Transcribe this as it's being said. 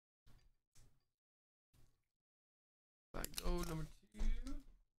number 2.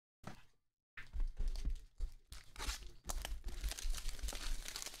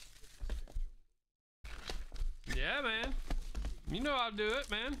 Yeah, man. You know I'll do it,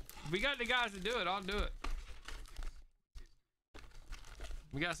 man. If we got the guys to do it, I'll do it.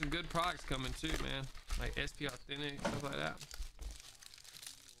 We got some good products coming too, man. Like SP Authentic, stuff like that.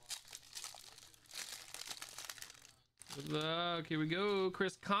 Good luck. Here we go.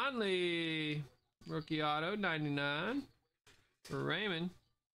 Chris Conley. Rookie auto, 99. For Raymond.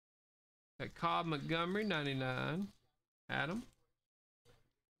 Got Cobb Montgomery, 99. Adam.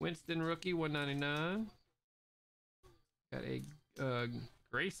 Winston rookie, 199. Got a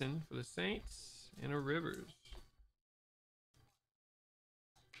Grayson for the Saints. And a Rivers.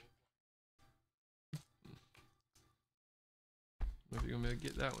 I don't know if you're gonna be able to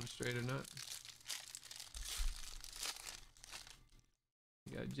get that one straight or not.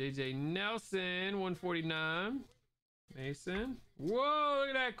 You got JJ Nelson, 149. Mason. Whoa, look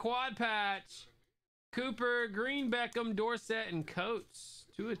at that quad patch. Cooper, Green, Beckham, Dorsett, and Coates.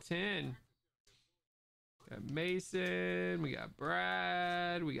 2 of 10. Got Mason. We got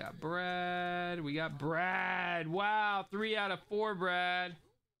Brad. We got Brad. We got Brad. Wow, 3 out of 4, Brad.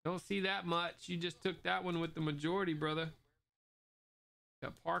 Don't see that much. You just took that one with the majority, brother.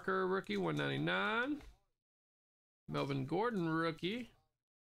 Got Parker, rookie, 199. Melvin Gordon, rookie.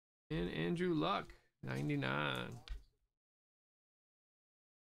 And Andrew Luck, 99.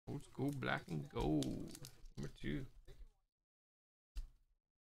 Old school black and gold. Number 2.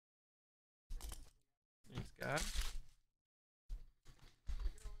 Thanks, guys.